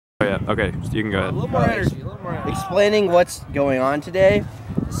yeah. Okay, so you can go ahead. A little more energy, a little more energy. Explaining what's going on today.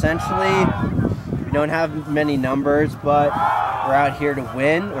 Essentially, we don't have many numbers, but we're out here to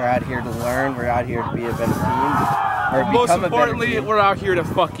win. We're out here to learn. We're out here to be a better team. Or Most become importantly, a better team. we're out here to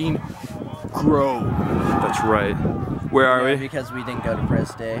fucking grow. That's right. Where are we? Because we didn't go to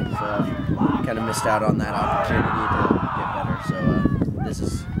press day, so we kind of missed out on that opportunity to get better. So this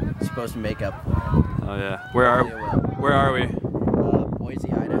is supposed to make up for it. Oh yeah. Where are we?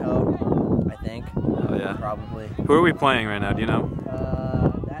 Boise, Idaho, I think. Oh yeah. Probably. Who are we playing right now? Do you know?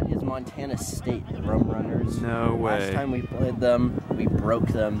 That is Montana State, the Rum Runners. No way. Last time we played them, we broke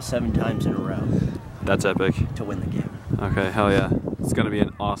them 7 times in a row. That's epic. To win the game. Okay, hell yeah. It's gonna be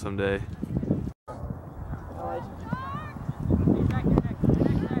an awesome day.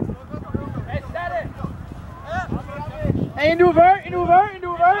 Hey, into a vert, into a vert, into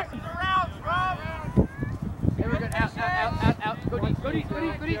a vert. Hey, we're good. Out. Go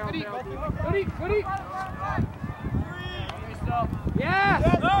deep, go deep. Yeah!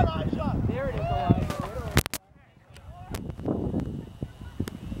 There it is, Elijah.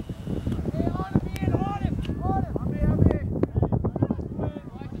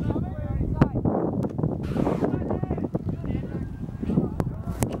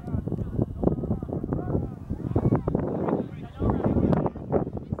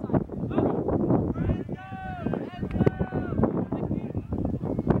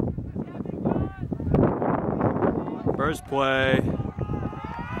 First play.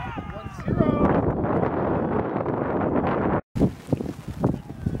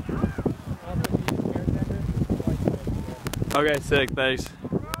 1-0. Okay, sick, thanks.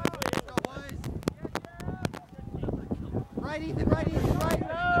 Right, Ethan, right.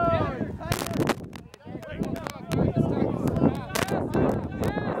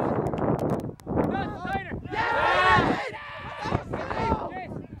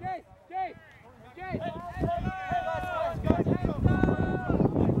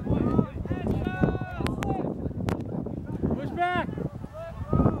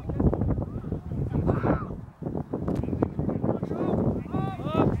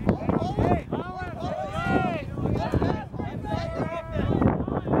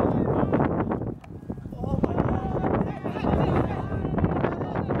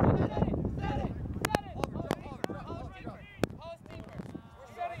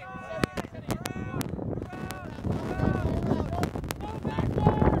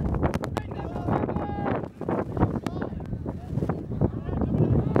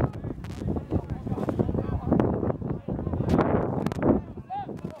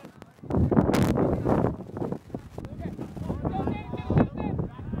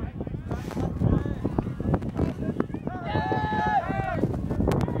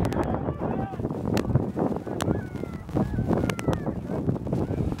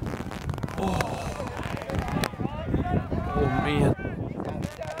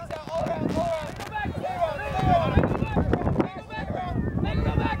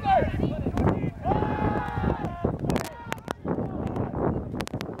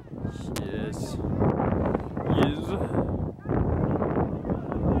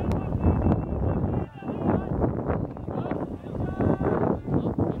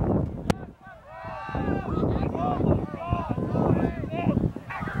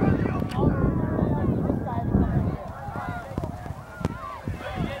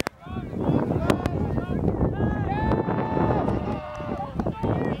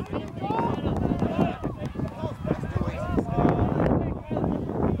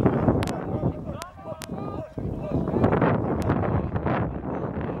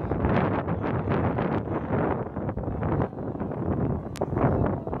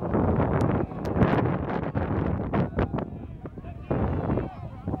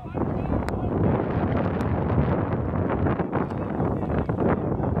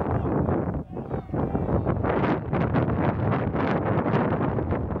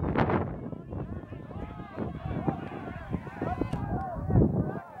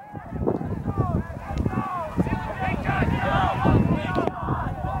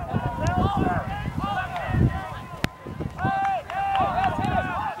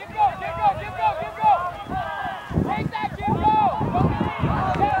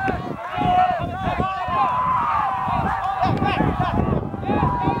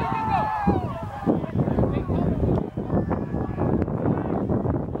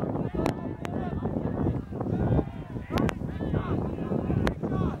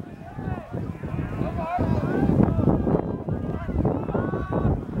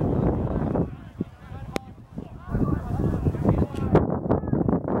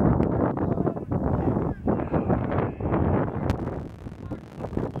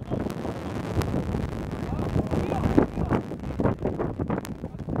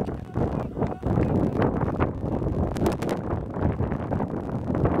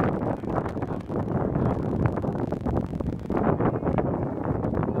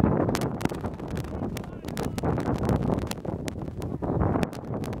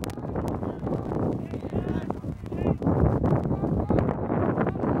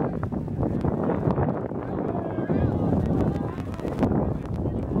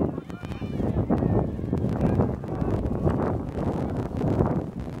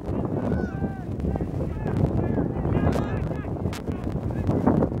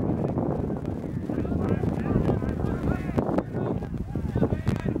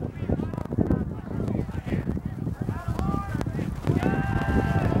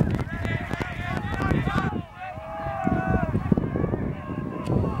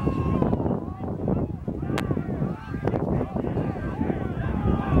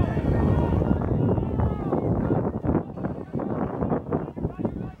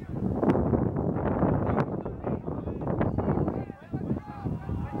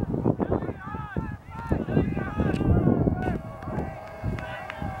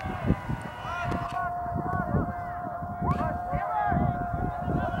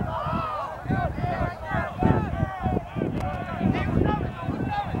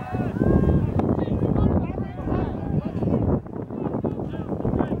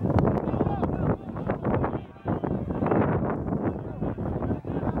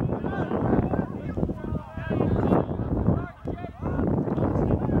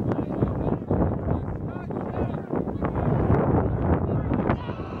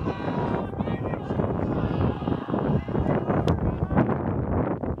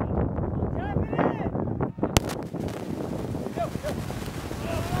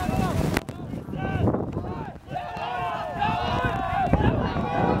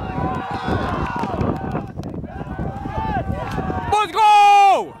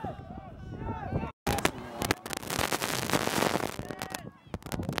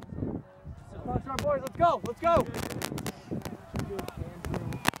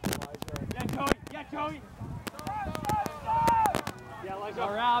 Joey. Yeah, Elijah. No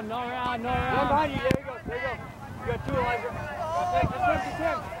round, no round, no round. One behind you. There you go. There you go. You got two, Elijah. That's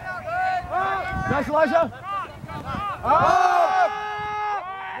him. Nice, Elijah. Oh!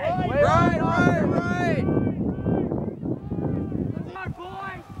 Right.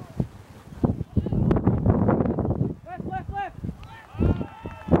 Left.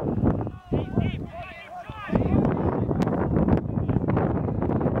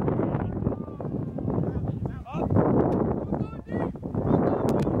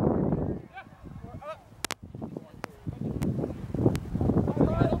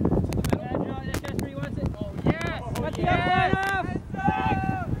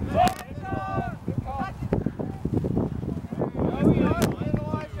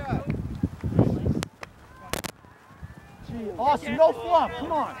 Austin, no flop,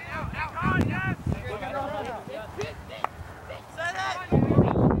 come on.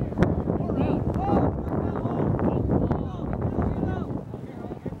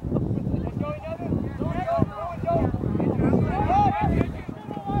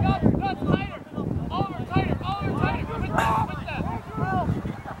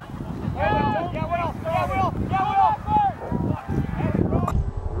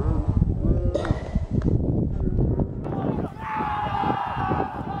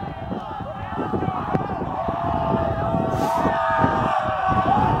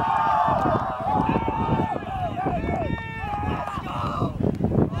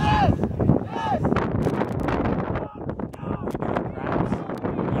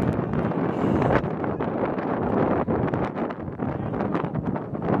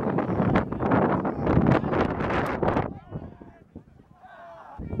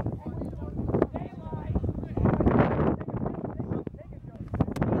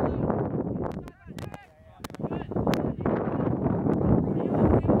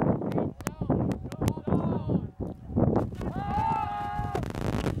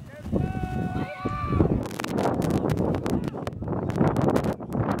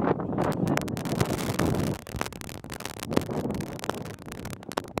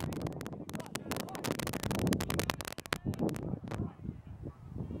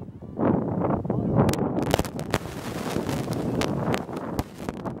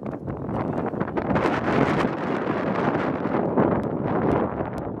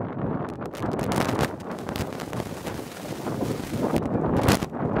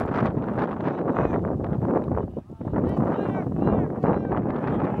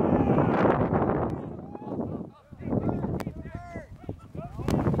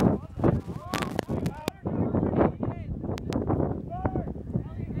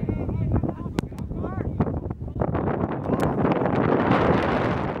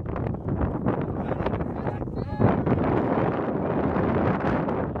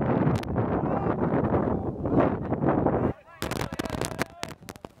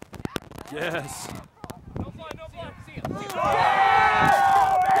 Yes.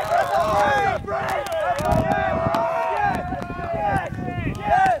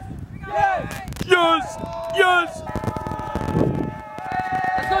 Yes!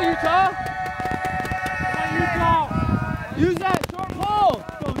 Let's go, Utah! Come on, Utah! Use that short pole!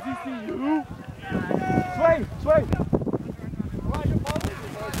 Go, ZCU! Sway!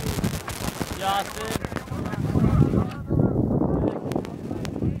 Justin.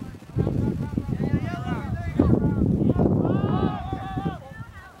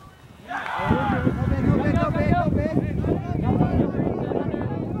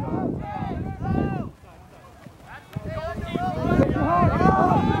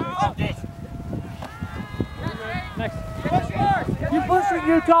 Next. You push it,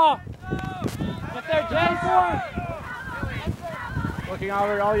 Utah! Get there, Jace! Looking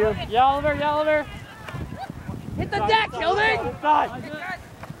over at all you. Yeah, Oliver! Hit the deck, Hilding!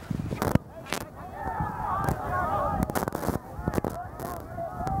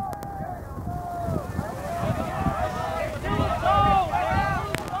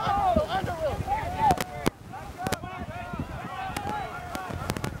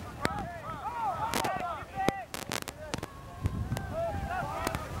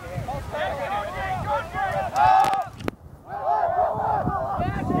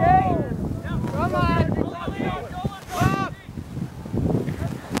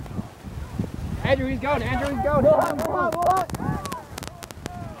 Andrew, he's going. Come on.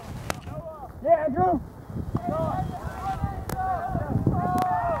 Yeah, Andrew.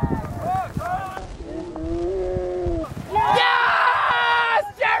 Yes,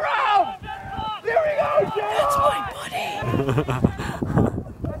 Jerome! There we go, Jerome! That's my buddy.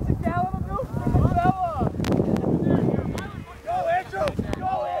 That's the gallon of Fella. Go, Andrew!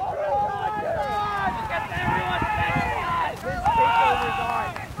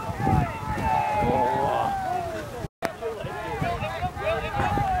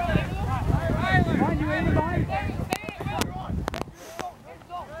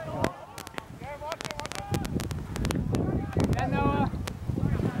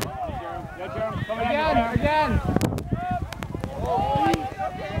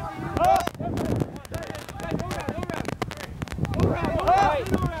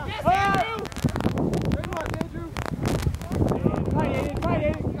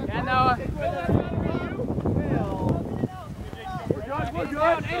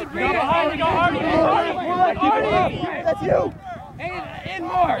 you. In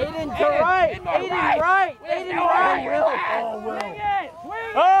more. Aiden to right. Aiden right. Aiden right. Will. Oh, Will. Swing it. Swing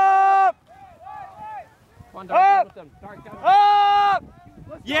it. Up! Come on, Dark, with them. Dark, Up!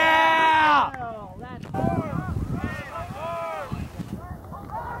 Yeah! Oh, that's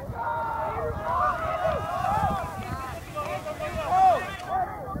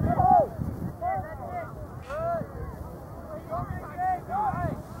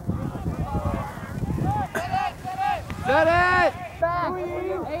Set it. back.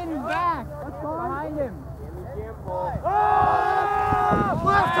 Aiden back. Behind him.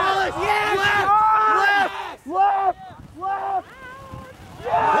 Left, Hollis. Yes, Left.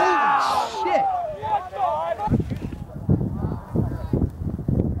 Holy shit.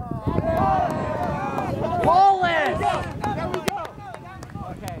 Hollis. There we go.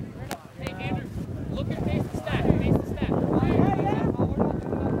 Okay. Hey, Andrew, look at face the stack. Face the stack. Clear.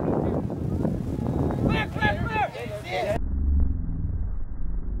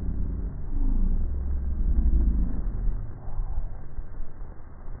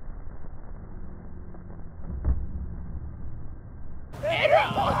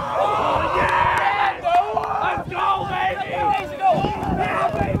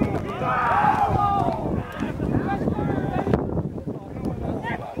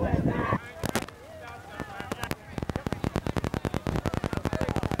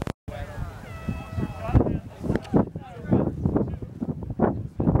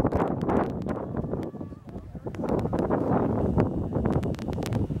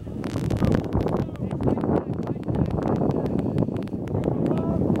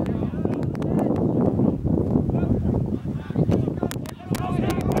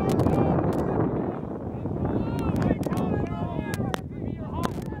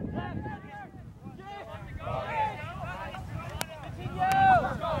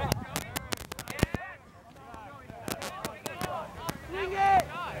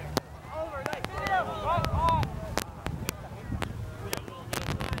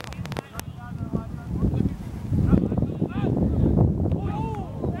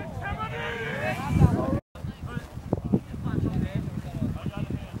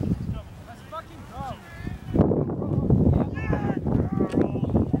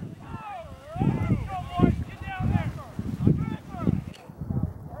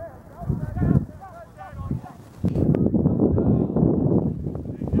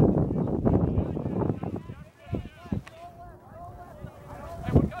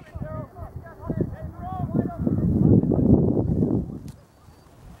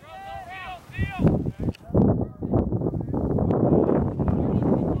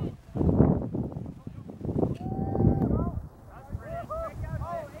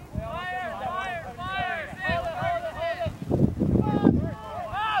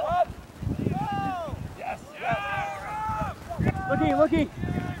 Looking.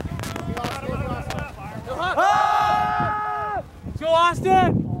 Ah! Let's go,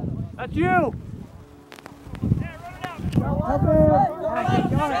 Austin! That's you!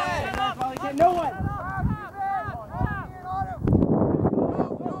 No one.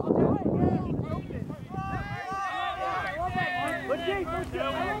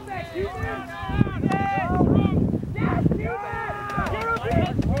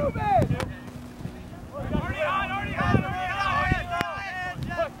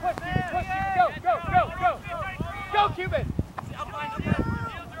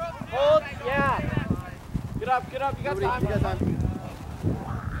 Hold. Yeah. Get up. You got time.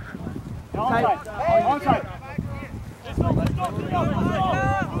 Onside.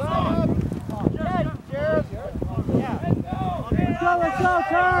 Let's go,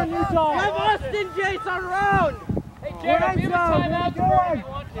 turn, Utah. Give Austin Jace on round. Hey, Jared, give him a timeout to work if you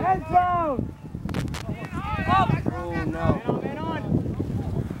want to. End zone. Oh, no. Man on.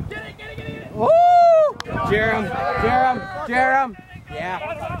 Get it. Woo! Jerem. Yeah.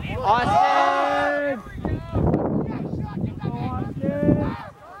 Austin.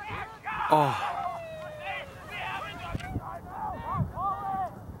 Oh.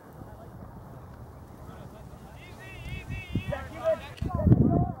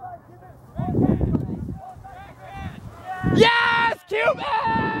 Yes,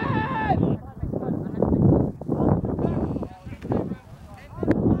 Cuban!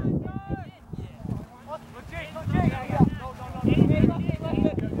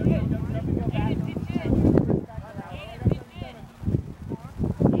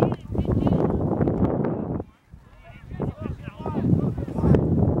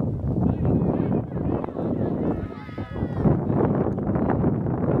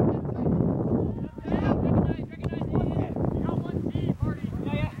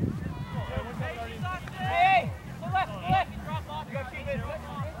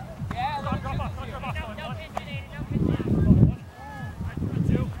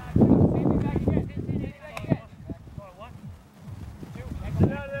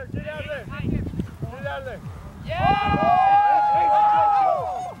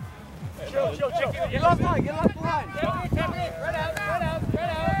 Get off the line, get off the line. Spread out, spread out, spread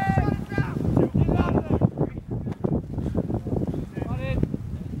out.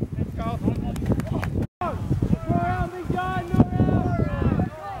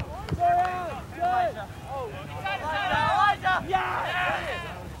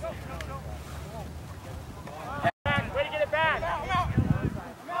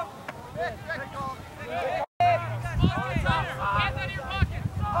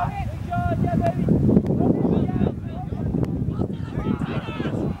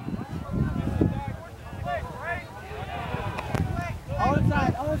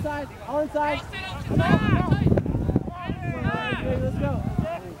 All inside. Let's go.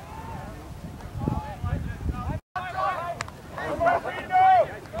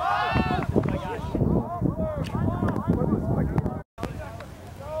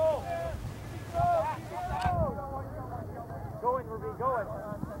 Going, Ruby, going.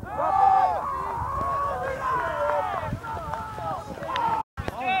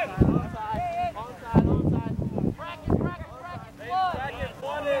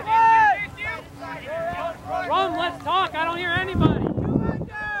 Run, let's talk. I don't hear anybody.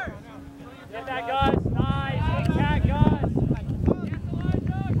 Get that, Gus. Nice. Good cat, Gus.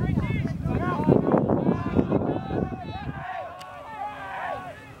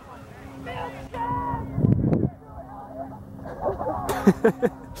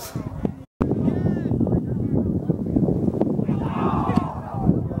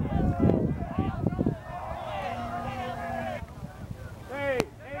 Hey,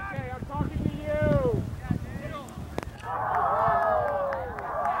 AK, I'm talking to you.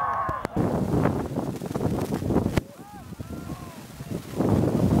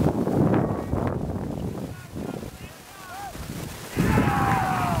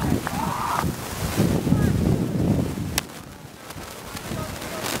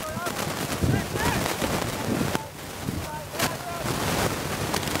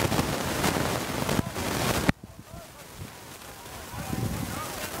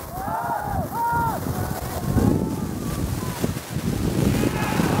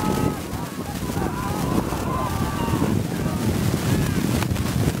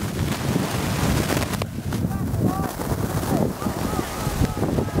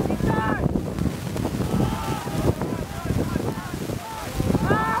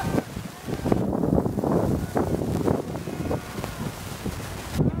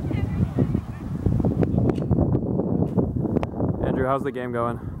 Andrew, how's the game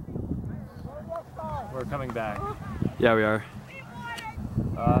going? We're coming back. Yeah, we are.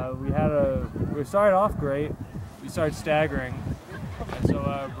 We started off great. We started staggering, and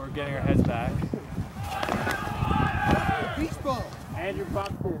so we're getting our heads back. Beach ball. Andrew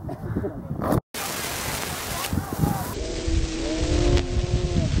popped it.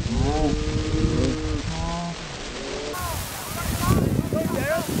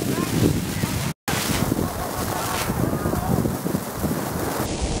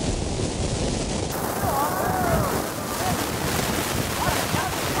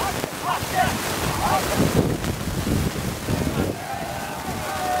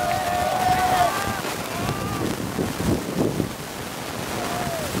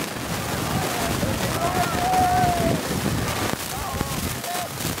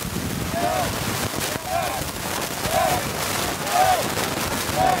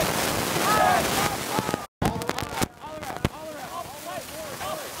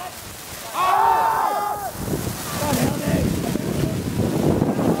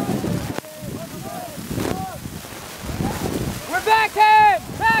 We're back him!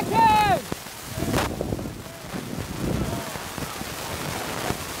 Back him!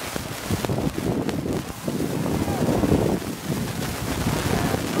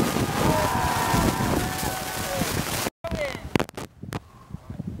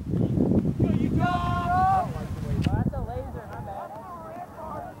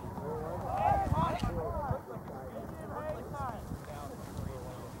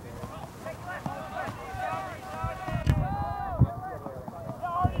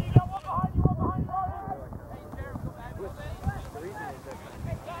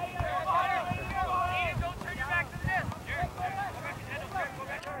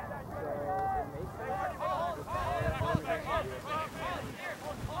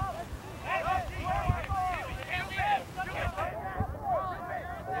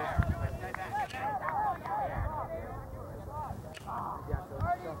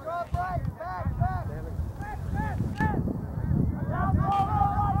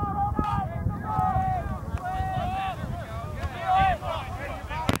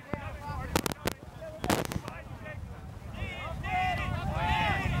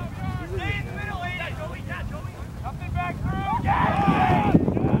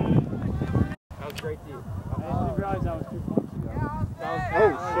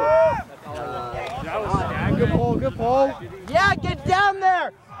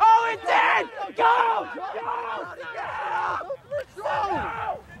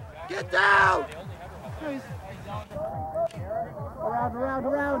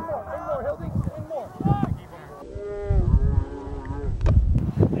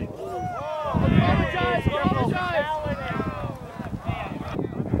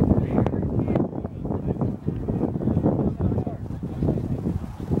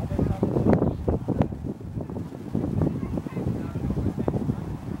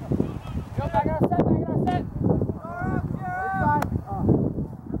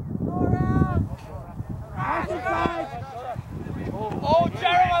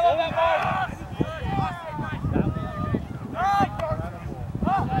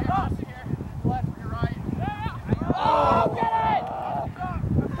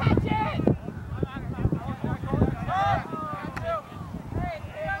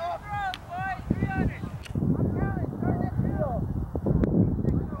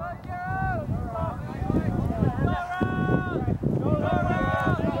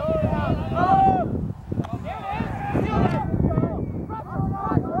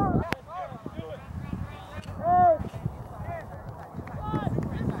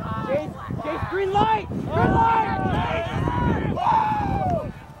 Green light! Green light!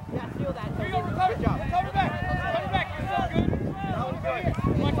 Yeah, feel that. Here you go, recover. Good job. Recover back. Recover back. You're still good. That was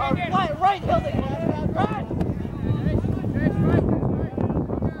good. Right, Hildy. Right.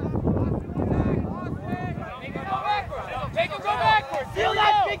 Make him go backwards. Feel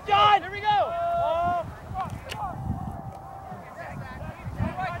that, Big John. Here we go.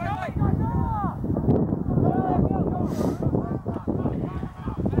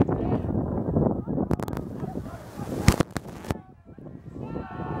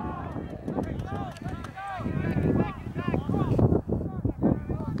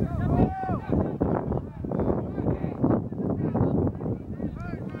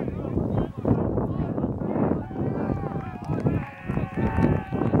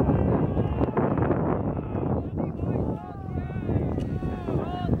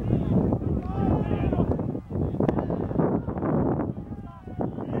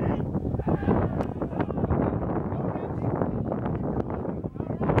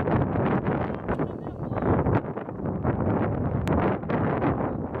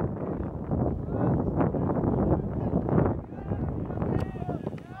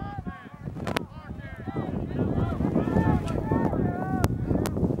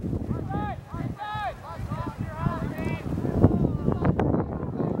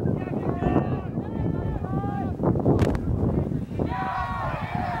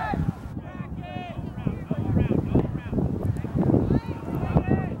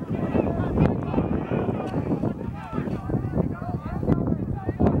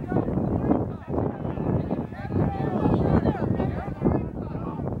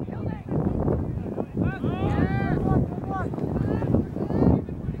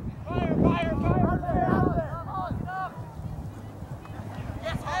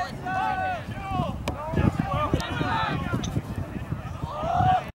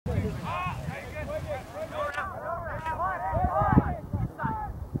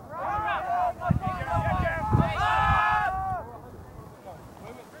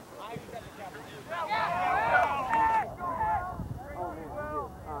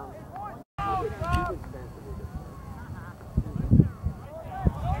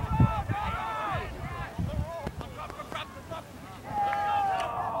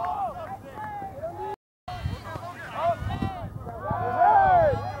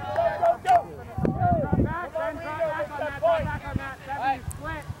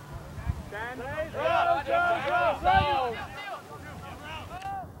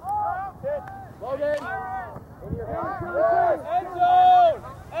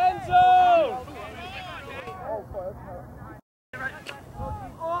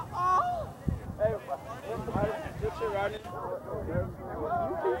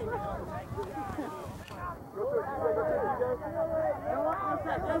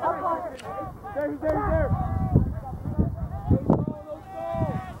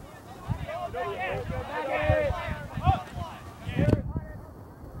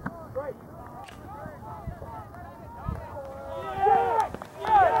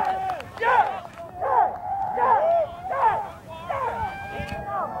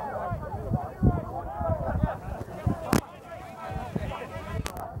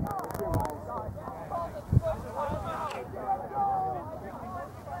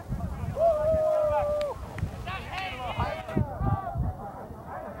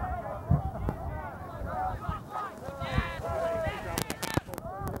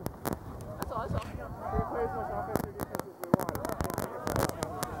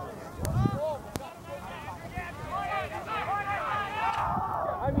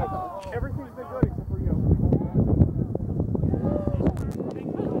 Everything's been good except for you.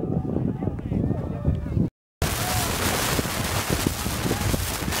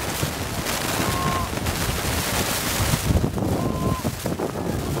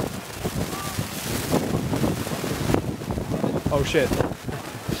 Oh shit.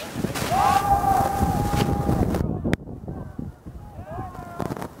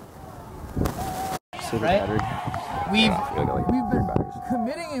 Right? We've been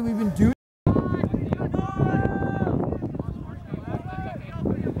committing and we've been doing.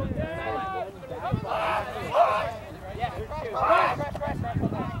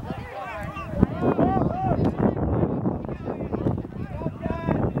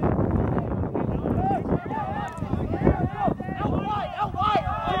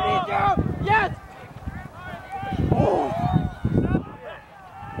 Yes!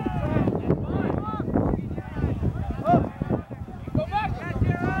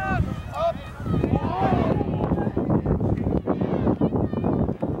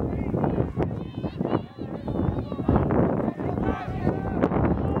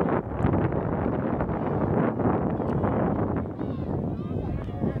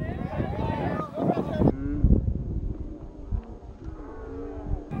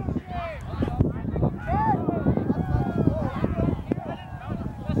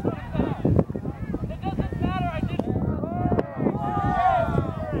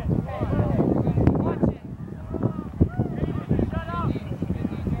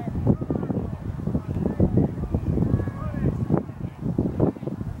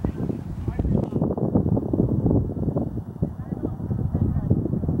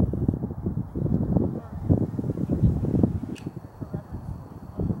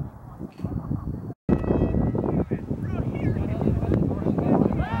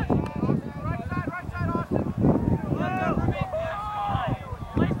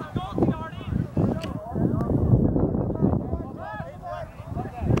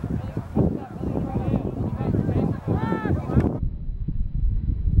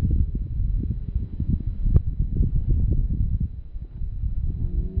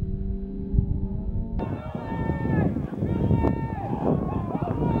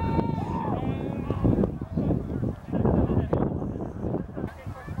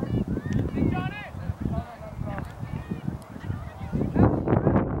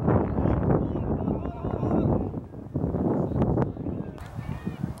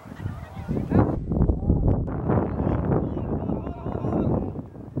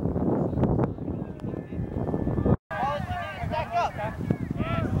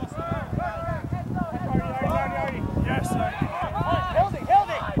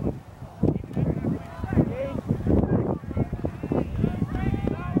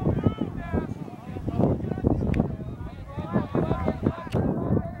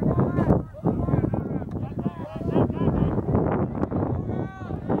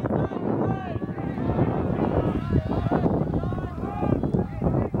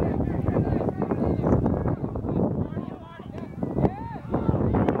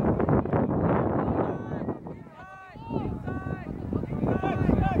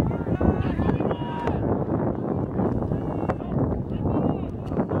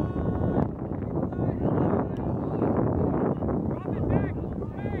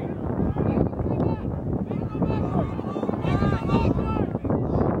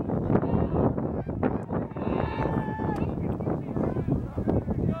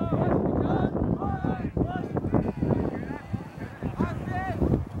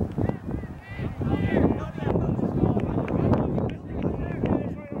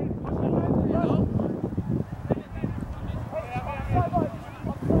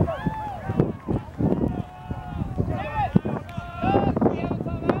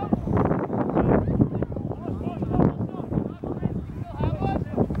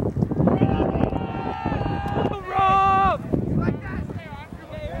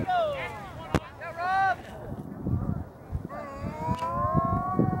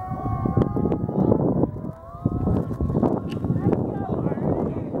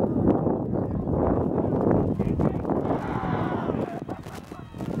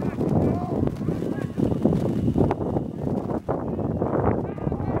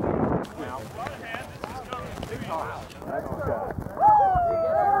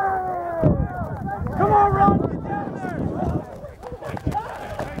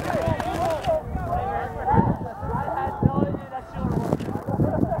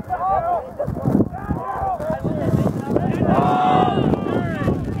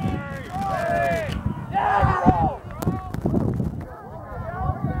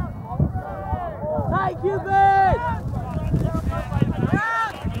 Cupid!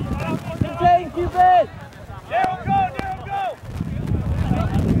 Contain, Cupid! Daryl, go! Daryl, go!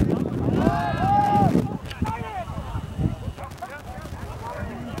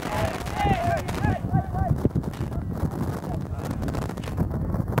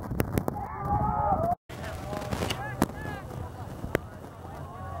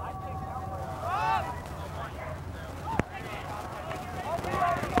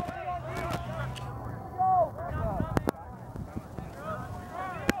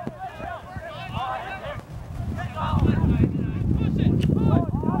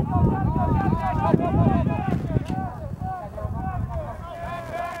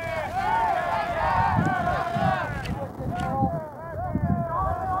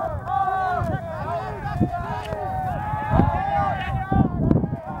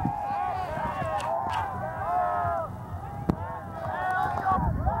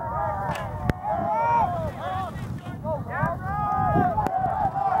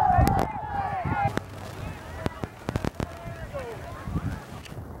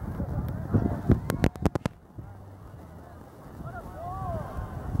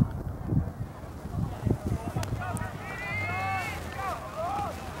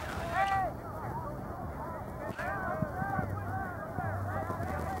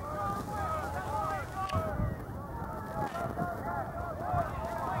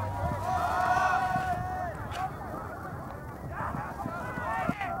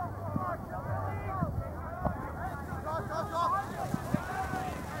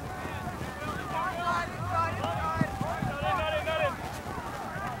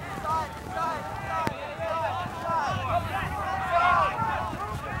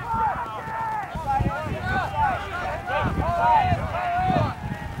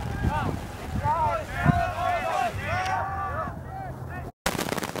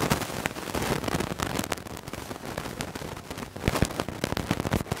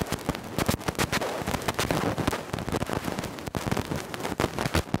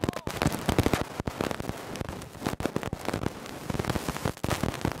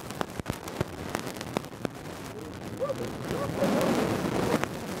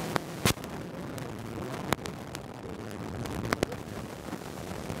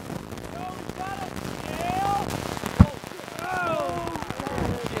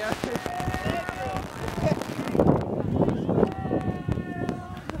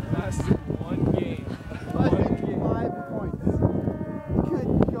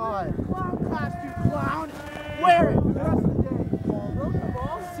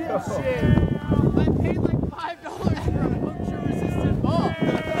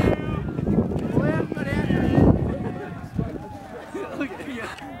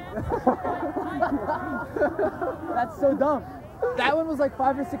 That's so dumb. That one was like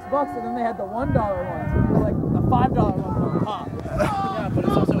 $5 or $6, and then they had the $1 ones. Like the $5 ones on top. Yeah, but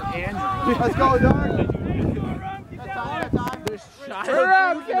it's also Andrew. Let's go, dog. There's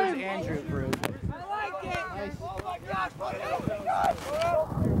Shiloh Bruce and there's Andrew Bruce. I like it! Nice. Oh my gosh, put it over, guys!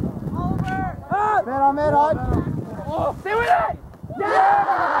 Man on man on. Oh, stay with it!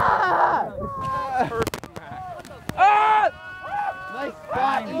 Yeah! Perfect match. Ah! Nice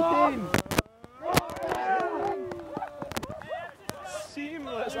spot, Ethan.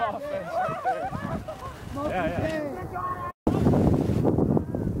 Seamless offense right there. Yeah, yeah.